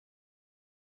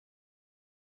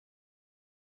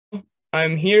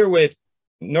I'm here with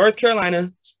North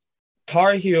Carolina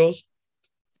Tar Heels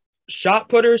shot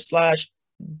putter slash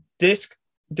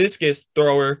discus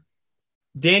thrower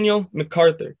Daniel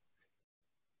Mcaurther,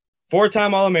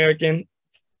 four-time All-American,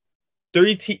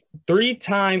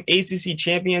 three-time ACC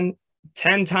champion,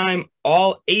 10-time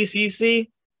All ACC,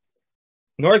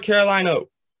 North Carolina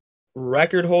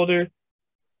record holder,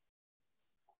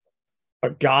 a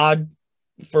god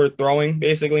for throwing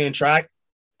basically in track.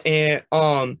 And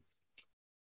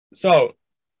so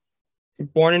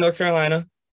born in North Carolina,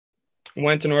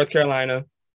 went to North Carolina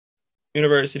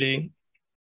University.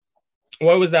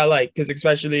 What was that like? Because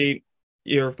especially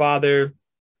your father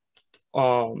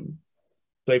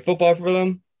played football for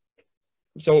them.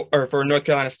 So, or for North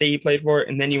Carolina State, he played for it,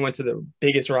 and then you went to the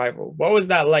biggest rival. What was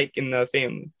that like in the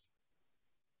family?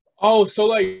 Oh, so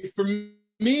like for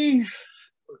me,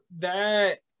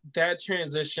 that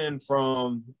transition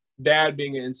from dad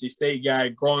being an NC State guy,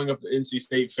 growing up an NC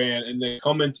State fan, and then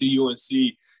coming to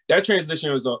UNC, that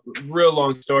transition was a real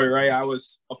long story, right? I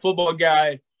was a football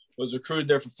guy, was recruited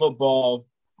there for football,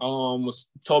 was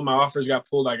told my offers got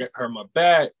pulled, I got hurt my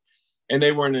back, and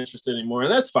they weren't interested anymore.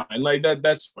 And that's fine. Like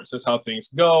that's sports. That's how things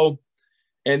go.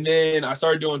 And then I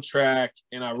started doing track,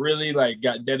 and I really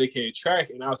got dedicated track.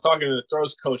 And I was talking to the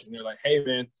throws coach, and they're like, "Hey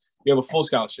man, you have a full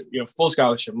scholarship. You have a full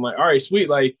scholarship." I'm like, "All right, sweet."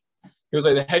 Like, he was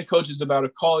like, "The head coach is about to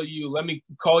call you. Let me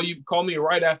call you. Call me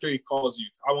right after he calls you.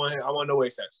 I want to know what he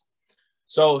says."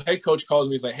 So head coach calls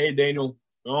me. He's like, "Hey Daniel,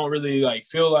 I don't really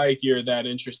feel like you're that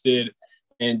interested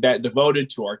and that devoted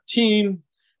to our team.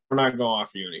 We're not going to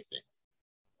offer you anything."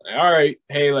 Like, all right,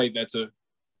 hey,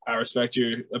 I respect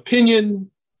your opinion.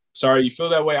 Sorry you feel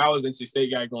that way. I was an NC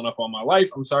State guy growing up all my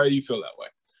life. I'm sorry you feel that way.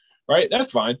 Right?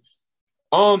 That's fine.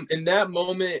 In that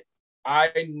moment, I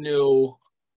knew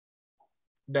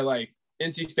that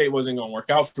NC State wasn't going to work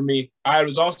out for me. I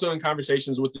was also in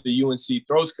conversations with the UNC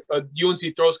throws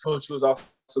coach, who was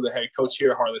also the head coach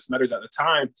here at Harless Metters at the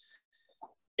time.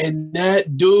 And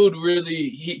that dude really,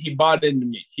 he bought into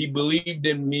me. He believed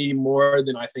in me more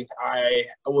than I think I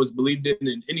was believed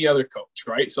in any other coach,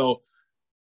 right? So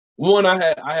one, I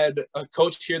had a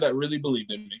coach here that really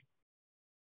believed in me.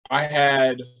 I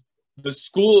had the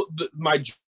school, my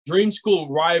dream school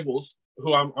rivals,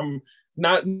 who I'm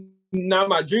not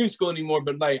my dream school anymore,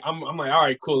 but I'm like, all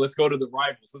right, cool, let's go to the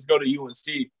rivals. Let's go to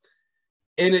UNC.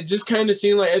 And it just kind of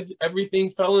seemed like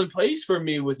everything fell in place for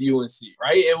me with UNC,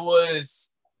 right? It was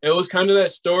kind of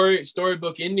that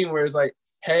storybook ending where it's like,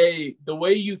 hey, the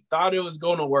way you thought it was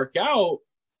going to work out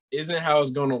isn't how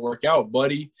it's going to work out,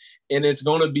 buddy. And it's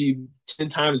going to be 10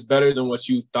 times better than what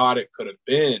you thought it could have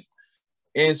been.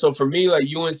 And so for me,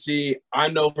 UNC, I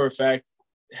know for a fact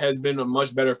has been a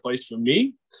much better place for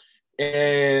me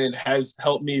and has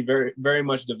helped me very, very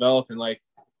much develop. And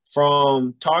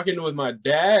from talking with my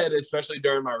dad, especially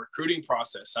during my recruiting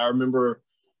process, I remember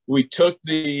we took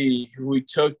the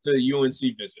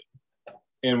UNC visit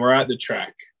and we're at the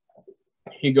track.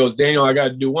 He goes, "Daniel, I got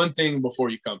to do one thing before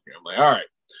you come here." I'm like, "All right,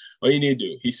 what you need to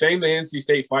do?" He sang the NC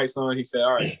State fight song. He said,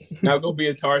 "All right, now go be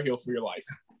a Tar Heel for your life."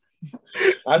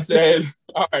 I said,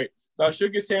 "All right." So I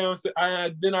shook his hand.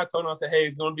 Then I told him, I said, "Hey,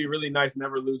 it's going to be really nice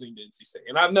never losing to NC State."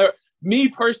 And me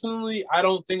personally, I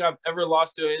don't think I've ever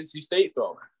lost to an NC State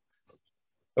thrower.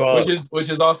 Well, which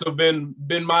has also been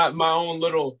my own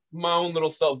little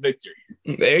self victory.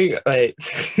 There you go. I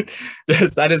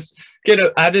just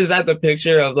had the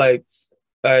picture of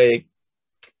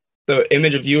the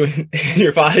image of you and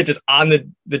your father just on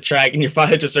the track, and your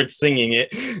father just starts singing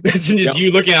it. That's just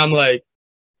you looking at him like,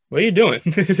 "What are you doing?"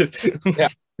 Yeah.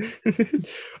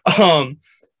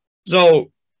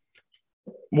 So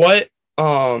what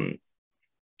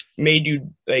made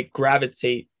you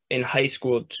gravitate in high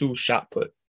school to shot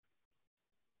put?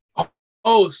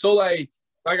 Oh, so like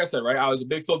I said, right, I was a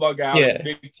big football guy. I was a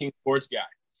big team sports guy.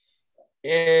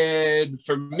 And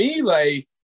for me,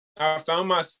 I found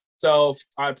myself,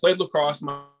 I played lacrosse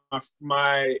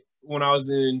my when I was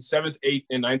in 7th, 8th,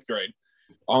 and 9th grade.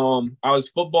 I was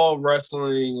football,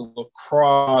 wrestling,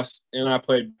 lacrosse, and I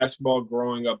played basketball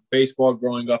growing up, baseball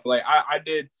growing up. I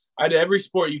did every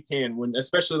sport you can,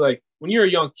 especially when you're a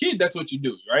young kid, that's what you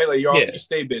do, right? You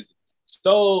stay busy.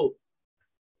 So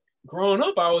growing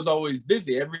up, I was always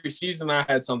busy. Every season I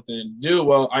had something to do.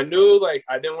 Well, I knew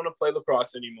I didn't want to play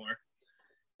lacrosse anymore.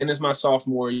 And it's my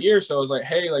sophomore year. So I was like,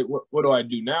 hey, what do I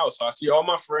do now? So I see all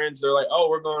my friends, they're like, "Oh,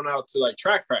 we're going out to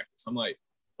track practice." I'm like,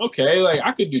 okay,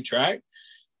 I could do track.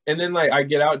 And then I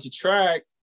get out to track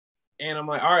and I'm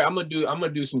like, all right, I'm gonna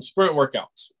do some sprint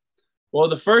workouts. Well,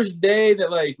 the first day that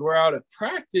we're out at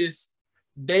practice,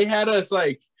 they had us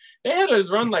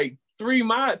run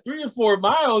 3 or 4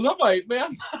 miles. I'm like, man,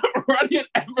 I'm not running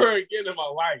ever again in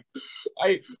my life.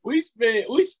 Like we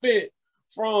spent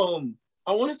from,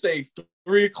 I want to say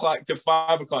 3 o'clock to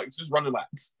 5 o'clock just running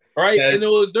laps. Right. That's and it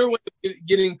was their way of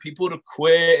getting people to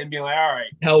quit and being like, all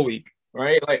right, hell week.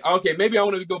 right? Like, okay, maybe I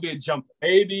want to go be a jumper.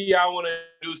 Maybe I want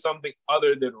to do something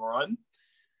other than run.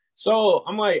 So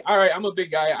I'm like, all right, I'm a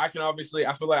big guy. I feel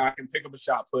like I can pick up a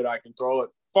shot put. I can throw it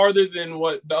farther than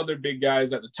what the other big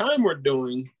guys at the time were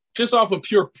doing, just off of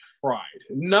pure pride.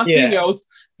 Nothing else,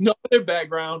 no other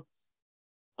background.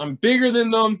 I'm bigger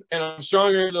than them and I'm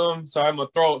stronger than them, so I'm going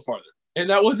to throw it farther. And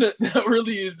that wasn't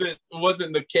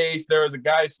the case. There was a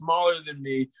guy smaller than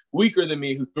me, weaker than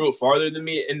me, who threw it farther than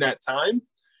me in that time.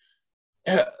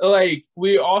 Like,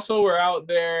 we also were out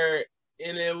there,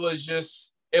 and it was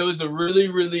a really,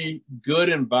 really good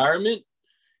environment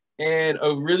and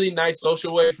a really nice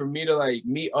social way for me to like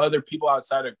meet other people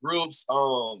outside of groups.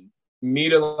 Me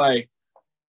to like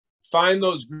find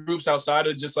those groups outside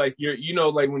of just like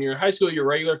like when you're in high school, your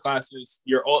regular classes,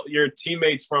 your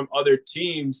teammates from other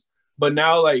teams. But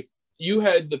now, like, you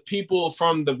had the people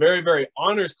from the very, very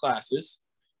honors classes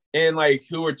and, like,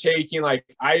 who were taking, like,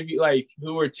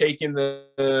 who were taking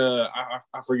I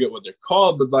forget what they're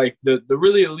called, but, like, the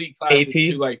really elite classes AP?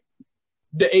 to, like,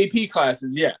 the AP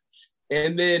classes, yeah.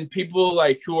 And then people,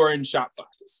 like, who are in shop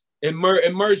classes. It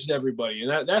merged everybody.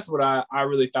 And that's what I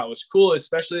really thought was cool,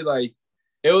 especially, like,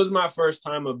 it was my first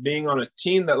time of being on a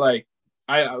team that, like,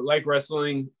 I like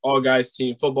wrestling, all guys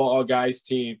team, football, all guys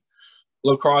team.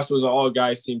 Lacrosse was an all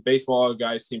guys team, baseball all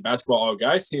guys team, basketball all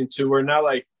guys team too. Where now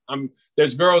like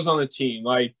there's girls on the team.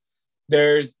 Like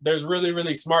there's really,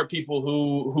 really smart people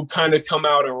who kind of come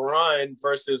out and run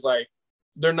versus like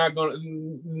they're not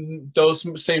going.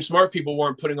 Those same smart people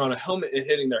weren't putting on a helmet and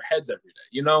hitting their heads every day.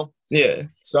 You know? Yeah.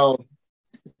 So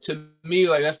to me,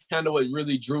 like that's kind of what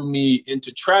really drew me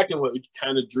into track and what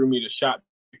kind of drew me to shot,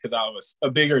 because I was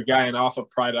a bigger guy and off of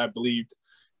pride, I believed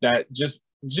that just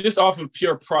off of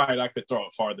pure pride, I could throw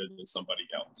it farther than somebody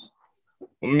else.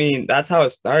 I mean, that's how it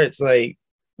starts. Like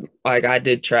I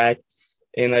did track,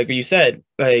 and like you said,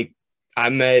 like I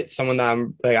met someone that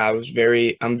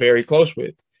I'm very close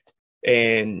with,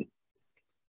 and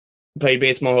played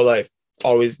baseball my whole life,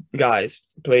 always guys.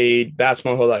 Played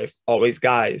basketball my whole life, always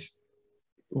guys.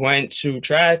 Went to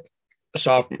track,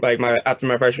 after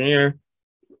my freshman year,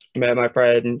 met my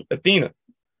friend Athena.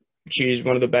 She's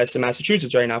one of the best in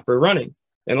Massachusetts right now for running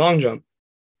and long jump.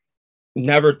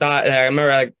 Never thought. I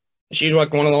remember like she's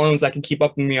like one of the only ones that can keep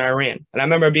up with me. I ran, and I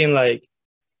remember being like,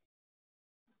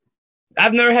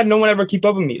 I've never had no one ever keep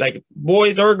up with me, like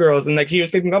boys or girls. And like she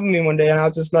was keeping up with me one day, and I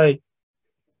was just like,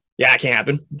 yeah, it can't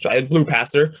happen. So I blew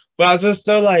past her. But I was just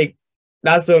so like,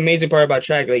 that's the amazing part about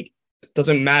track. Like, it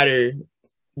doesn't matter.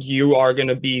 You are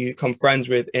gonna become friends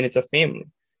with, and it's a family.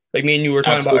 Like me and you were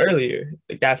talking about earlier,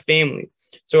 like that family.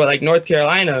 So like North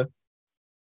Carolina,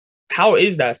 how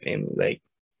is that family? Like,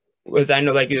 I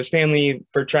know like there's family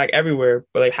for track everywhere,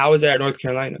 but like how is that at North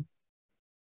Carolina?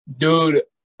 Dude,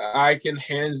 I can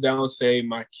hands down say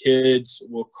my kids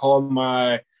will call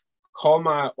my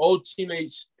old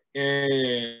teammates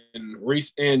and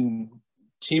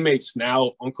teammates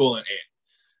now uncle and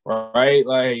aunt, right?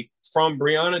 Like from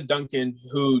Brianna Duncan,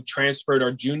 who transferred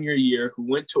our junior year, who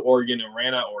went to Oregon and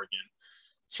ran at Oregon,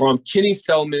 from Kenny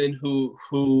Selman,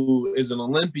 who is an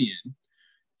Olympian,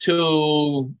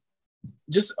 to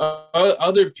just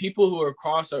other people who are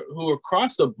across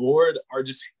the board are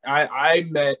just I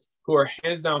met who are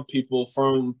hands down people,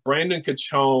 from Brandon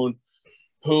Cachone,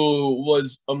 who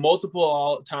was a multiple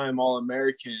all-time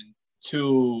All-American,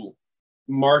 to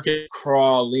Marcus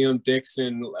Craw, Liam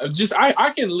Dixon. Just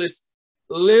I can list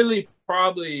literally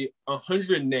probably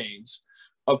 100 names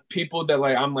of people that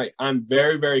like I'm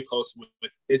very, very close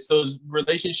with. It's those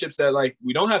relationships that like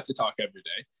we don't have to talk every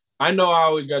day. I know I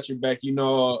always got your back. You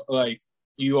know, like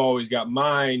you always got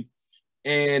mine.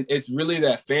 And it's really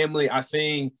that family. I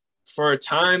think for a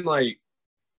time, like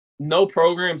no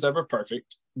program's ever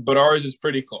perfect, but ours is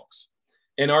pretty close.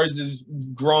 And ours is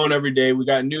growing every day. We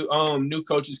got new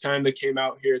coaches kind of came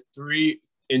out here, 3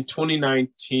 in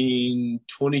 2019,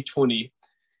 2020.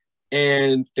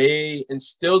 And they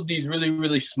instilled these really,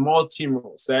 really small team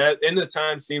rules that in the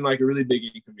time seemed like a really big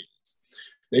inconvenience.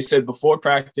 They said before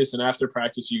practice and after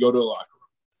practice, you go to a locker room.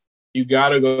 You got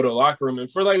to go to a locker room.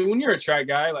 And for like when you're a track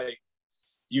guy, like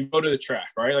you go to the track,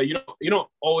 right? Like you don't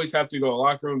always have to go to a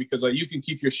locker room, because like you can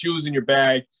keep your shoes in your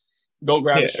bag, go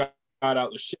grab a shot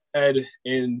out the shed,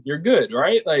 and you're good,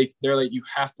 right? Like they're like, you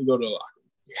have to go to the locker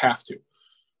room. You have to,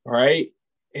 all right?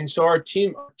 And so our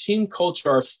team culture,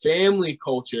 our family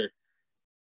culture,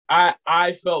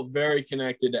 I felt very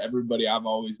connected to everybody I've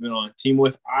always been on a team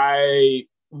with.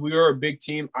 We were a big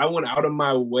team. I went out of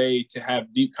my way to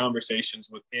have deep conversations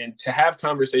with, and to have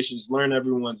conversations, learn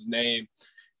everyone's name,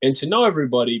 and to know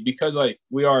everybody, because like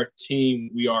we are a team,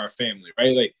 we are a family,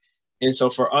 right? Like, and so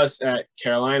for us at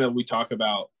Carolina, we talk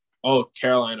about, oh,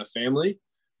 Carolina family.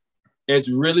 It's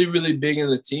really, really big in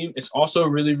the team. It's also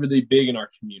really, really big in our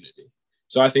community.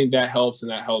 So I think that helps,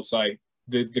 and that helps like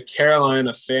the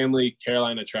Carolina family,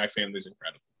 Carolina track family is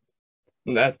incredible.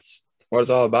 And that's what it's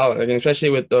all about. Like, especially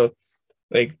with the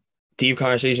like deep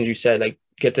conversations you said, like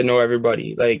get to know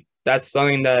everybody. Like that's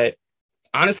something that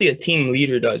honestly a team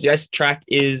leader does. Yes, track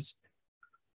is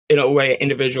in a way an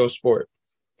individual sport.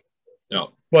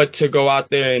 No. But to go out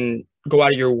there and go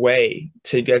out of your way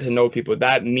to get to know people,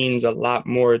 that means a lot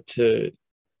more to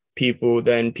people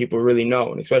than people really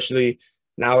know. And especially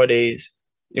nowadays,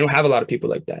 you don't have a lot of people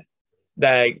like that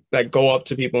go up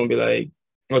to people and be like,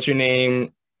 what's your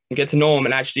name? And get to know them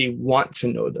and actually want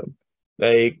to know them.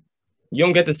 Like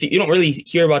you don't really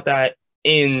hear about that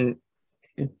in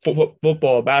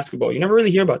football, basketball. You never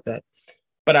really hear about that.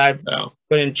 But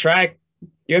in track,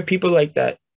 you have people like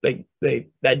that, like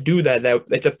that do that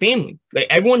it's a family. Like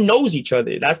everyone knows each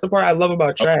other. That's the part I love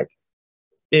about track,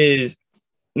 is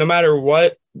no matter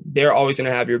what, they're always going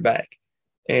to have your back.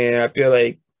 And I feel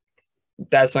like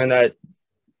that's something that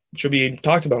should be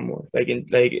talked about more, like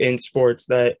in sports,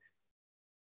 that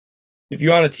if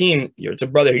you're on a team, it's a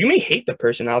brother. You may hate the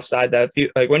person outside that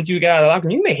field. Like once you get out of the locker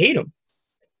room, you may hate him.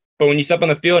 But when you step on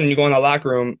the field and you go in the locker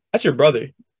room, that's your brother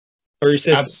or your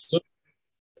sister. Absolutely.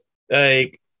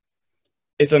 Like,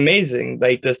 it's amazing.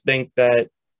 Like, just think that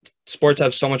sports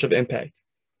have so much of impact.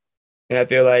 And I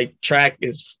feel like track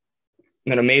is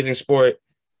an amazing sport.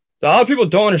 So a lot of people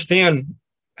don't understand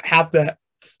half the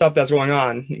stuff that's going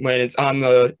on when it's on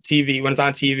the TV, when it's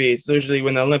on TV. It's usually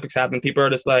when the Olympics happen, people are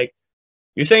just like,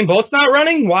 you're saying Bolt's not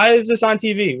running? Why is this on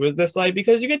TV? Was this like,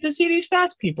 because you get to see these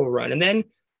fast people run and then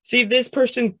see this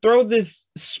person throw this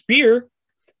spear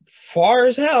far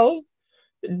as hell.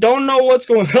 Don't know what's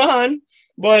going on,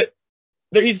 but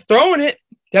he's throwing it.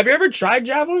 Have you ever tried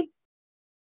javelin?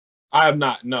 I have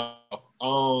not. No.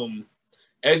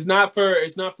 It's not for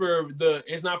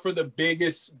the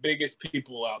biggest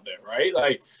people out there, right?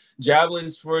 Like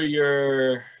javelin's for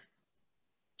the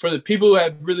people who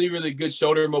have really, really good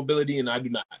shoulder mobility, and I do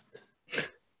not.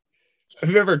 Have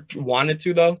you ever wanted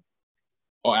to though?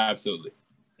 Oh, absolutely.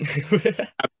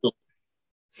 Absolutely.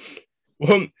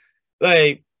 Well,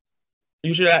 like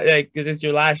you should, like, this is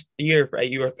your last year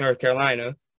at North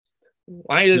Carolina.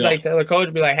 Why don't you just like tell the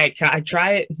coach, be like, hey, can I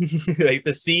try it? Like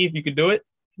to see if you could do it?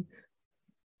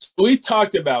 We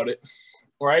talked about it,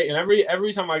 right? And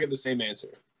every time I get the same answer.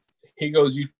 He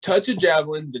goes, you touch a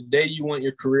javelin the day you want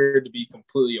your career to be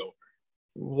completely over.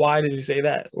 Why does he say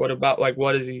that? Why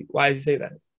does he say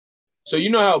that? So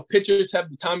you know how pitchers have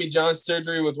the Tommy John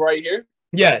surgery with right here?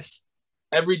 Yes.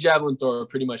 Every javelin thrower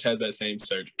pretty much has that same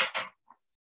surgery.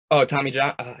 Oh, Tommy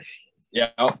John?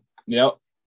 Yep. I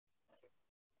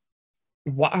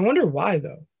wonder why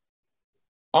though.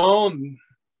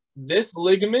 This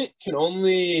ligament can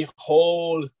only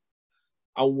hold,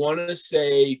 I want to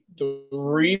say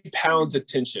 3 pounds of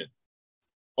tension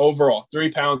overall, 3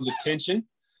 pounds of tension.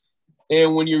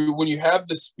 And when you have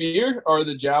the spear or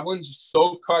the javelin just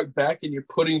so cocked back and you're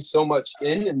putting so much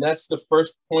in, and that's the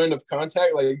first point of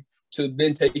contact, like to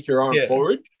then take your arm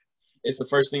forward, it's the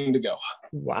first thing to go.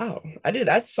 Wow.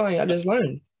 That's something I just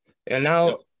learned. And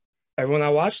now everyone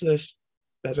that's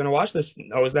going to watch this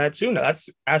knows that too. Now that's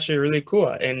actually really cool.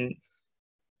 And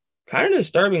kind of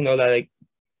disturbing though, that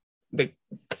like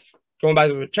going back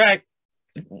to the track,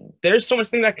 there's so much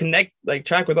thing that connect like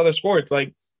track with other sports.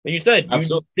 Like you said,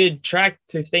 you did track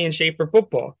to stay in shape for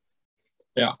football.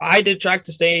 Yeah. I did track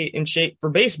to stay in shape for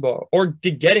baseball, or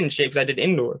to get in shape because I did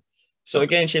indoor. So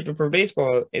get in shape for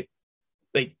baseball, I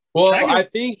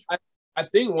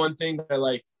think one thing that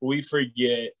like we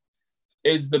forget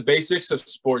is the basics of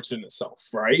sports in itself,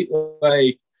 right?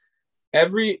 Like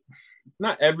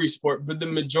not every sport, but the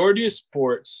majority of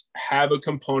sports have a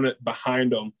component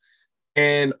behind them.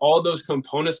 And all those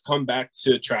components come back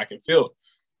to track and field.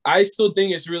 I still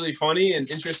think it's really funny and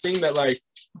interesting that like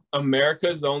America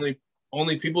is the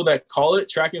only people that call it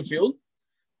track and field.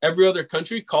 Every other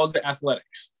country calls it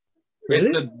athletics. Really?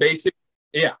 It's the basic.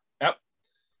 Yeah. Yep.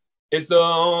 It's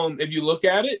the, if you look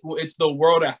at it, it's the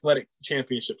World Athletic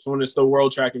Championships when it's the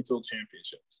World Track and Field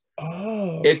Championships.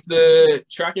 Oh. It's the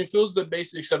track and field's the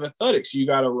basics of athletics. You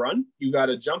got to run, you got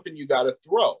to jump, and you got to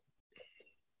throw.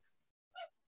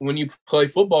 When you play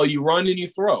football, you run and you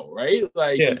throw, right?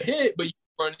 Like you hit, but you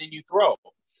run and you throw.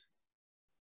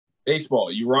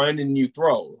 Baseball, you run and you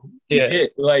throw. You Yeah.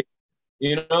 hit. Like,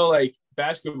 like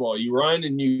basketball, you run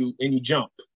and you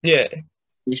jump. Yeah.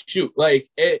 You shoot. Like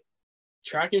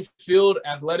track and field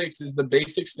athletics is the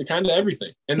basics to kind of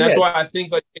everything. And that's why I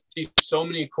think like you see so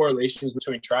many correlations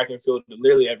between track and field and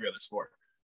literally every other sport.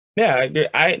 Yeah, I agree.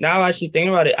 Now actually thinking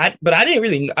about it, but I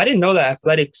didn't know that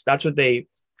athletics, that's what they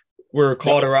were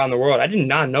called around the world. I did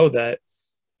not know that.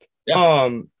 Yeah.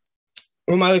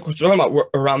 What am I talking about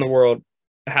around the world?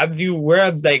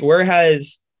 Where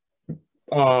has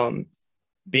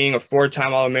being a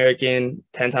 4-time All-American,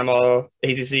 10-time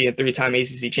All-ACC, and 3-time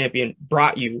ACC champion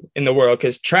brought you in the world?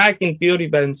 Because track and field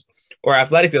events or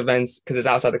athletic events, because it's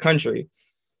outside the country,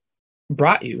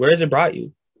 brought you. Where has it brought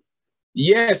you?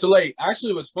 Yeah, so like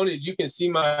actually what's funny is you can see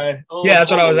my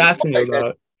that's what I was asking you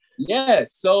about. Yeah,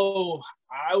 so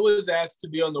I was asked to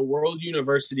be on the World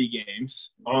University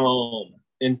Games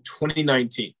in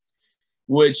 2019,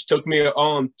 which took me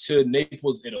to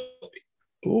Naples, Italy.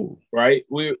 Ooh. Right?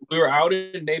 We were out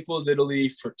in Naples, Italy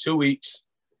for 2 weeks.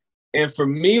 And for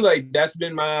me, like that's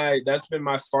been my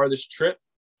farthest trip.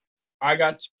 I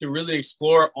got to really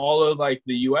explore all of like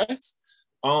the US.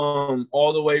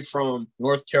 All the way from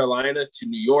North Carolina to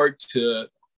New York to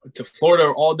Florida,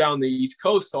 all down the East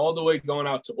Coast, all the way going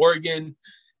out to Oregon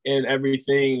and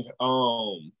everything,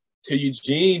 to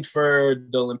Eugene for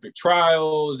the Olympic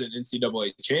trials and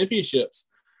NCAA championships.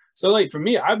 So like for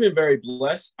me, I've been very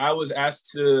blessed. I was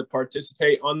asked to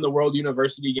participate on the World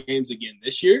University Games again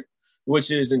this year,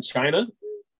 which is in China.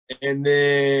 And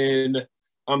then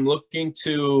I'm looking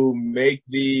to make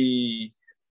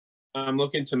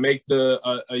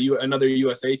another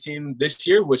USA team this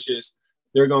year, which is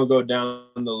they're going to go down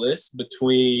the list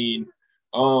between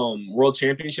World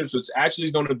Championships, which actually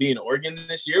is going to be in Oregon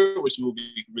this year, which will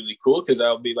be really cool because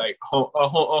that'll be like a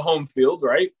home field,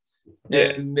 right?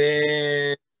 Yeah. And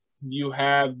then you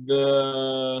have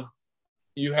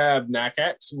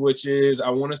NACAX, which is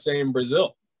I want to say in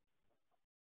Brazil.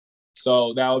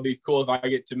 So that would be cool if I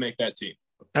get to make that team.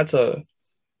 That's a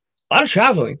lot of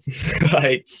traveling.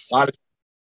 Like, a lot of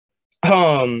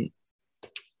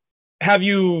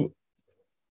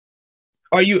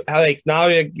are you like now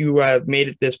that you have made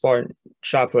it this far in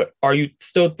shot put, are you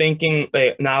still thinking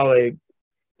like now like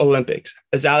Olympics?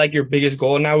 Is that like your biggest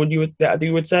goal now, would you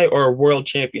would say, or a world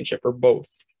championship, or both?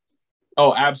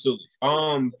 Oh, absolutely.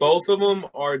 Both of them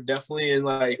are definitely in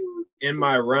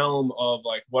my realm of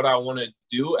like what I want to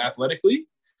do athletically.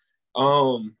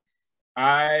 I'm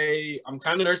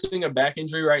kind of nursing a back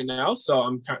injury right now, so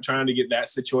I'm trying to get that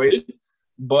situated.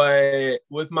 But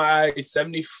with my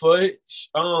 70-foot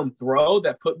throw,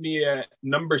 that put me at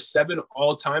number 7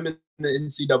 all time in the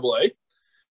NCAA.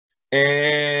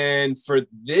 And for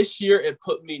this year, it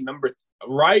put me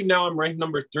right now I'm ranked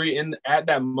number 3. And at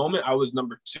that moment, I was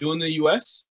number 2 in the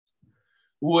US,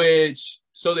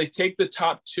 so they take the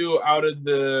top 2 out of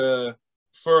there's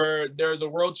a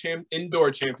world indoor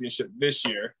championship this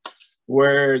year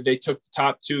where they took the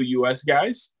top 2 US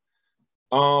guys.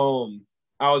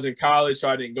 I was in college, so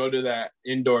I didn't go to that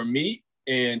indoor meet.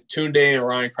 And Tunde and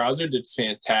Ryan Mcaurther did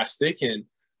fantastic, and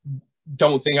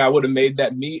don't think I would have made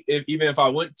that meet even if I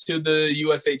went to the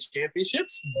USA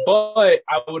Championships. But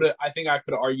I think I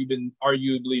could have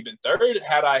arguably been 3rd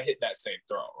had I hit that same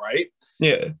throw, right?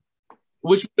 Yeah.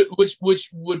 Which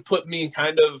would put me in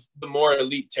kind of the more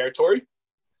elite territory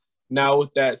now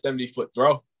with that 70-foot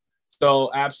throw.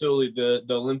 So absolutely, the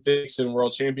Olympics and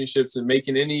World Championships and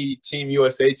making any Team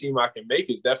USA team I can make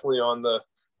is definitely on the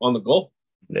goal.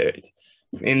 There,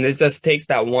 and it just takes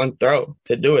that one throw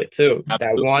to do it too.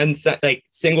 Absolutely. That one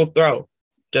single throw,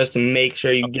 just to make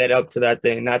sure you get up to that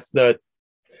thing. That's the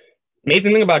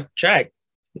amazing thing about track.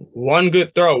 One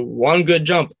good throw, one good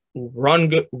jump, one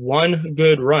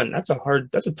good run. That's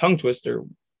a tongue twister.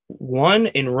 One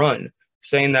and run.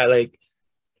 Saying that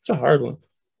it's a hard one,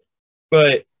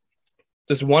 but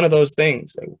just one of those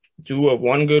things. Like, do a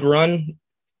one good run.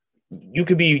 You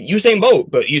could be Usain Bolt,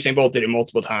 but Usain Bolt did it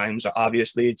multiple times.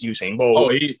 Obviously, it's Usain Bolt. Oh,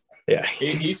 he's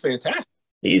fantastic.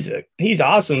 He's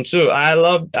awesome too. I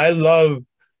love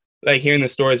like hearing the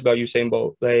stories about Usain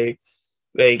Bolt.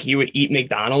 Like he would eat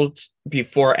McDonald's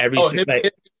before every his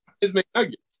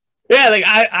McNuggets. Yeah, like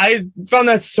I found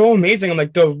that so amazing. I'm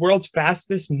like, the world's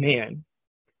fastest man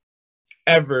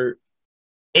ever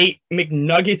ate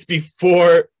McNuggets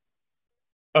before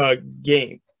a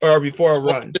game or before a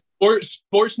run.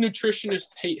 Sports nutritionists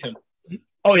hate him.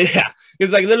 Oh yeah,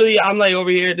 because literally I'm over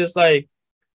here just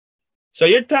so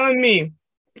you're telling me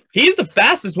he's the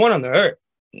fastest one on the earth?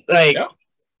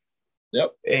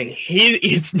 Yep. And he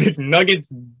eats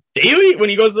McNuggets daily when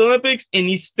he goes to the Olympics, and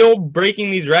he's still breaking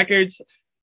these records.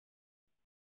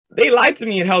 they lied to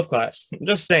me in health class. I'm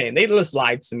just saying, they just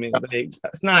lied to me. Like,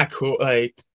 that's not cool.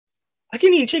 Like, I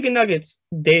can eat chicken nuggets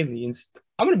daily, and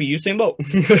I'm gonna be Usain Bolt.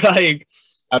 Like,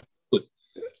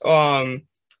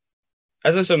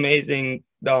 that's just amazing.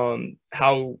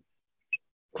 How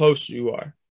close you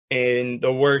are, and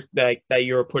the work that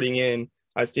you're putting in.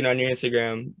 I've seen on your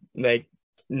Instagram, like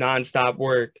nonstop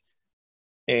work,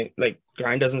 and like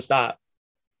grind doesn't stop.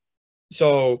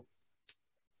 So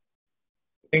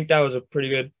I think that was a pretty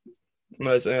good.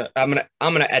 I'm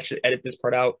gonna actually edit this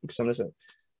part out because I'm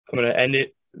gonna end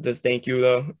it. Just thank you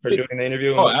though for doing the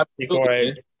interview before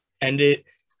I end it.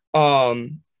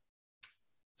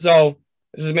 So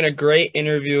this has been a great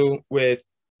interview with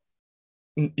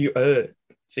you.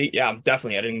 I'm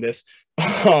definitely editing this.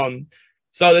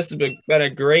 So this has been a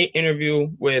great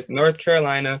interview with North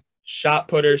Carolina shot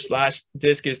putter /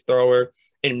 discus thrower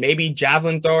and maybe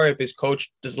javelin thrower if his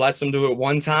coach just lets him do it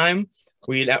one time.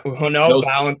 We don't know, but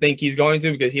I don't think he's going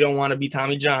to because he don't want to be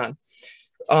Tommy John.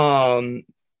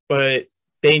 But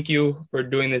thank you for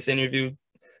doing this interview.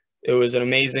 It was an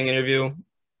amazing interview,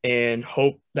 and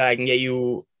hope that I can get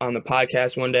you on the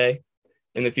podcast one day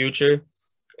in the future.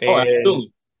 And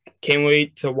absolutely. Can't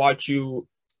wait to watch you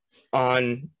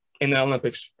in the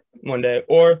Olympics one day.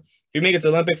 Or if you make it to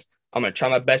the Olympics, I'm gonna try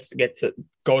my best to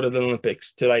go to the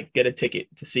Olympics to like get a ticket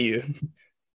to see you.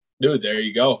 Dude, there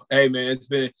you go. Hey man, it's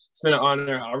been an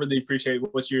honor. I really appreciate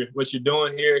what you're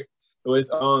doing here with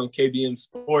KBM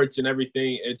Sports and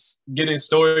everything. It's getting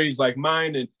stories like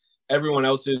mine and everyone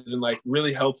else's, and like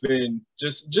really helping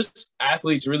just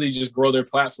athletes really just grow their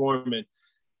platform. And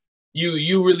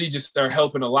you really just are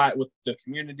helping a lot with the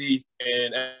community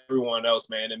and everyone else,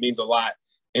 man. It means a lot.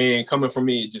 And coming from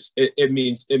me, it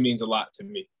means a lot to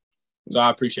me. So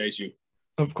I appreciate you.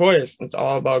 Of course, it's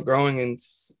all about growing and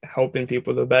helping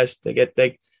people the best to get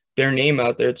their name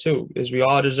out there too, because we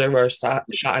all deserve our shot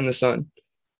in the sun.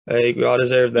 Like, we all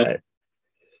deserve that.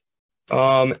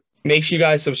 Make sure you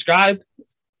guys subscribe,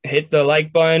 hit the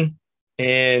like button,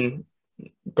 and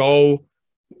go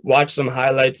watch some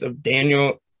highlights of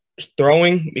Daniel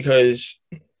throwing because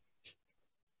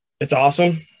it's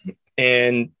awesome.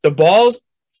 And the balls,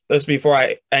 just before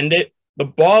I end it, the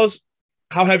balls,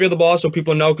 how heavy are the balls so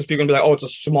people know? Because people are going to be like, oh, it's a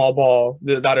small ball.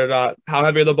 How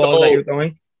heavy are the balls that you're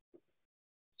throwing?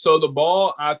 So the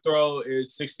ball I throw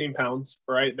is 16 pounds,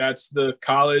 right? That's the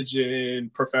college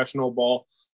and professional ball.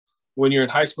 When you're in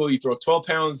high school, you throw 12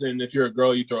 pounds. And if you're a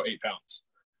girl, you throw 8 pounds.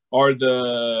 Or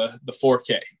the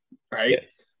 4K, right?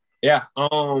 Yes. Yeah.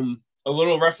 A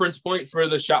little reference point for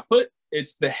the shot put.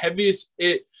 It's the heaviest.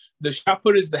 The shot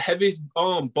put is the heaviest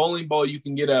bowling ball you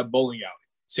can get at a bowling alley.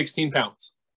 16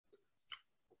 pounds.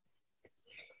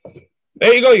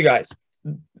 There you go, you guys.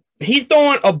 He's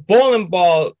throwing a bowling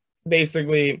ball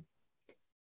basically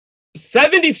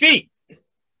 70 feet.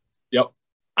 Yep.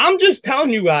 I'm just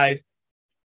telling you guys,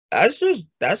 that's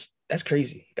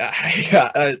crazy.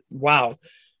 Wow.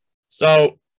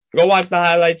 So go watch the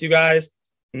highlights, you guys.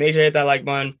 Make sure to hit that like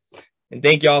button. And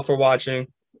thank y'all for watching.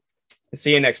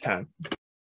 See you next time.